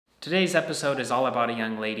Today's episode is all about a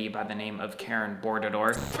young lady by the name of Karen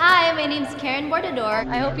Bordador. Hi, my name's Karen Bordador.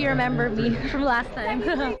 I hope you remember me from last time.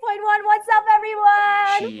 3.1, what's up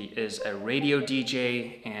everyone? She is a radio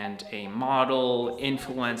DJ and a model,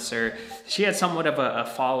 influencer. She had somewhat of a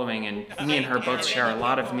following, and me and her both share a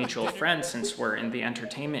lot of mutual friends since we're in the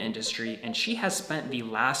entertainment industry, and she has spent the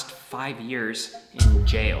last 5 years in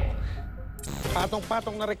jail.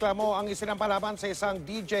 Patong-patong na reklamo ang isinampalaban sa isang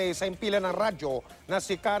DJ sa impilan ng radyo na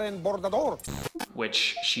si Karen Bordador.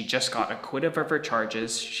 Which she just got acquitted of her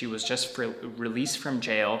charges. She was just released from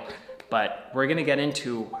jail. But we're gonna get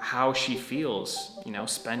into how she feels,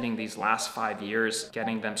 spending these last 5 years,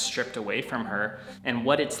 getting them stripped away from her, and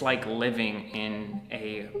what it's like living in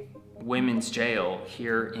a women's jail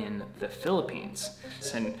here in the Philippines.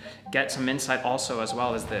 And get some insight also as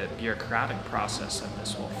well as the bureaucratic process of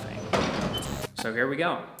this whole thing. So here we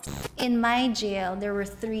go. In my jail, there were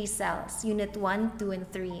 3 cells, Unit 1, 2, and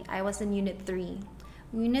 3. I was in Unit 3.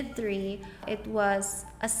 Unit 3, it was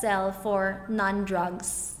a cell for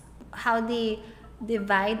non-drugs. How they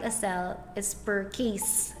divide a cell is per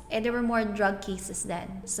case. And there were more drug cases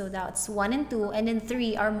then. So that's 1 and 2. And then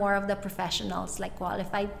 3 are more of the professionals, like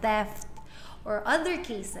qualified theft or other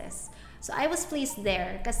cases. So I was placed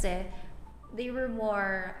there kasi they were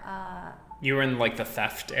more... You were in like the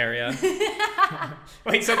theft area?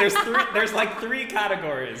 Wait, so there's like 3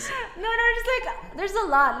 categories. No, there's a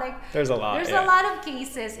lot. There's a lot. There's a lot of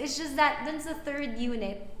cases. It's just that there's a 3rd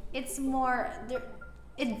unit. It's more,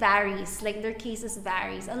 it varies. Like their cases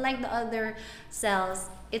varies. Unlike the other cells,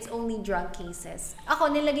 it's only drug cases.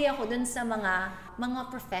 Nilagay ako dun sa mga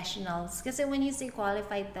professionals. Kasi when you say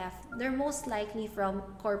qualified theft, they're most likely from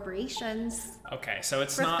corporations. Okay, so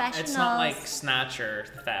it's not like snatcher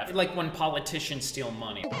theft. Like when politicians steal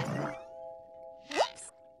money.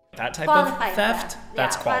 That type Qualified of theft?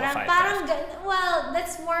 That's qualified theft. Well,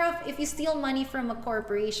 that's more of if you steal money from a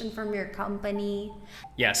corporation, from your company.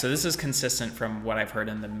 Yeah, so this is consistent from what I've heard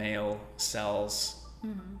in the male cells.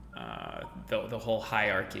 Mm-hmm. The whole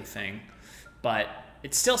hierarchy thing, but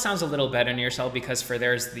it still sounds a little better in your cell because for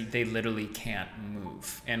theirs they literally can't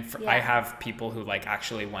move, and I have people who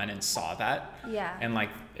actually went and saw that, and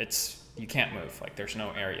you can't move, there's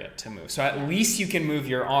no area to move, so at least you can move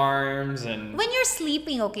your arms. And when you're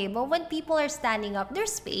sleeping, okay, but when people are standing up,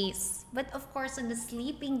 there's space, but of course in the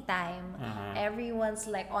sleeping time, everyone's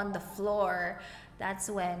on the floor.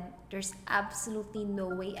 That's when there's absolutely no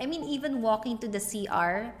way. I mean, even walking to the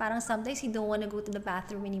CR, parang sometimes you don't want to go to the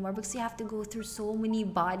bathroom anymore because you have to go through so many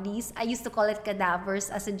bodies. I used to call it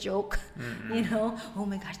cadavers as a joke, Oh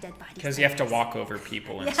my gosh, dead bodies. Because you have to walk over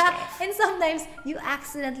people and stuff. And sometimes you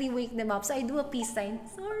accidentally wake them up. So I do a peace sign,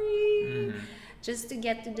 sorry, just to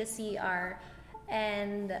get to the CR.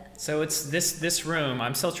 And so it's this room,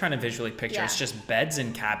 I'm still trying to visually picture. It's just beds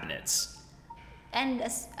and cabinets. And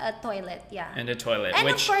a toilet, And a toilet. And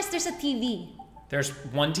of course, there's a TV. There's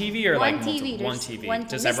one TV or one TV? One TV.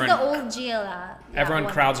 Does everyone? This is the old jail. Everyone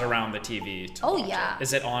crowds around the TV to watch it.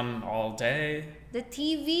 Is it on all day? The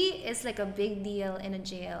TV is a big deal in a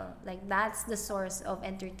jail. That's the source of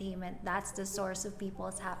entertainment. That's the source of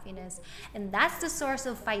people's happiness. And that's the source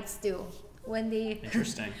of fights too.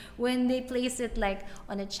 Interesting. When they place it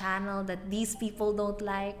on a channel that these people don't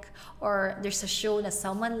like, or there's a show that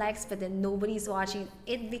someone likes but then nobody's watching,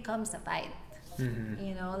 it becomes a fight.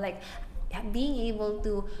 Being able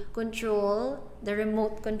to control the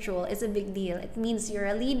remote control is a big deal. It means you're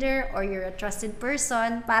a leader or you're a trusted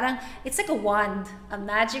person. Parang it's like a wand, a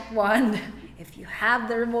magic wand. If you have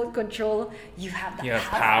the remote control, you have the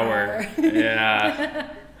power. Yeah.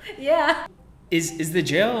 Yeah. Is the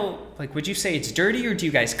jail, would you say it's dirty, or do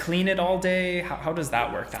you guys clean it all day? How does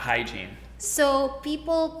that work, the hygiene? So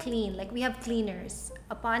people clean, we have cleaners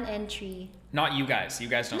upon entry. Not you guys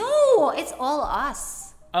don't? No, it's all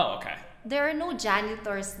us. Oh, okay. There are no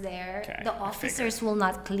janitors there. Okay, the officers will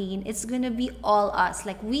not clean. It's gonna be all us.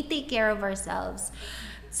 We take care of ourselves.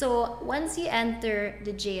 So once you enter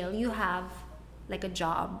the jail, you have a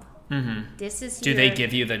job. Mm-hmm. Do they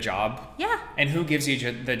give you the job? Yeah. And who gives you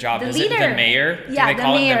the job? Is it the mayor? Yeah, Do they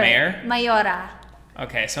call it the mayor? Mayora.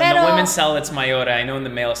 Okay, so in the women's cell it's Mayora. I know in the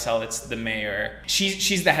male cell it's the mayor.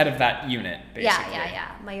 She's the head of that unit, basically.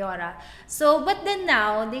 Yeah, Mayora. So, but then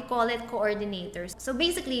now they call it coordinators. So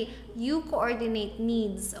basically, you coordinate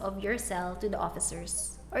needs of your cell to the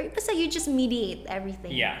officers. Or you just mediate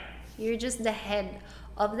everything. Yeah. You're just the head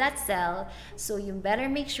of that cell, so you better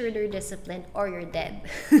make sure they're disciplined or you're dead.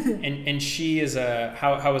 and she is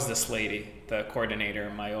how is this lady, the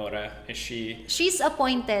coordinator, Mayora? She's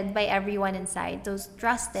appointed by everyone inside, those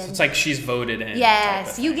trusted. So it's she's voted in.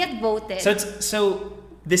 Yes, you get voted. So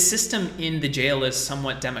The system in the jail is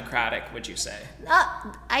somewhat democratic, would you say?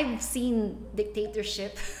 I've seen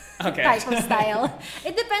dictatorship Okay. type of style.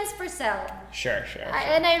 It depends per cell. Sure.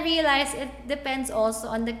 And I realize it depends also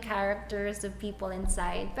on the characters of people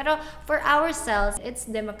inside. Pero for our cells, it's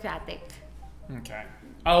democratic. Okay.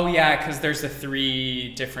 Oh yeah, because there's the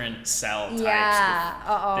 3 different cell types.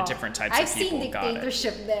 Yeah, the different types I've of people. seen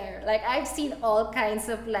dictatorship there. Like I've seen all kinds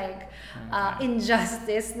of like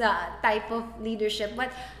injustice, na type of leadership.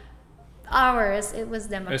 But ours, it was It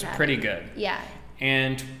democratic. was pretty good. Yeah.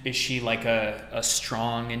 And is she like a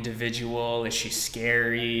strong individual? Is she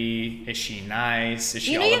scary? Is she nice? Is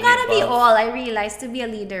she all you of the gotta be above? all. I realized to be a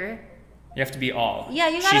leader. You have to be all. Yeah,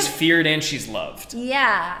 you gotta. She's feared and she's loved.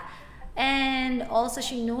 Yeah. And also,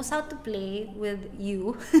 she knows how to play with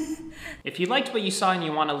you. If you liked what you saw and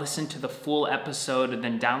you want to listen to the full episode,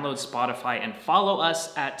 then download Spotify and follow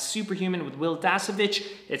us at SuperHuman with Will Dasovich.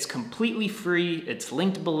 It's completely free, it's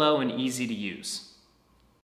linked below and easy to use.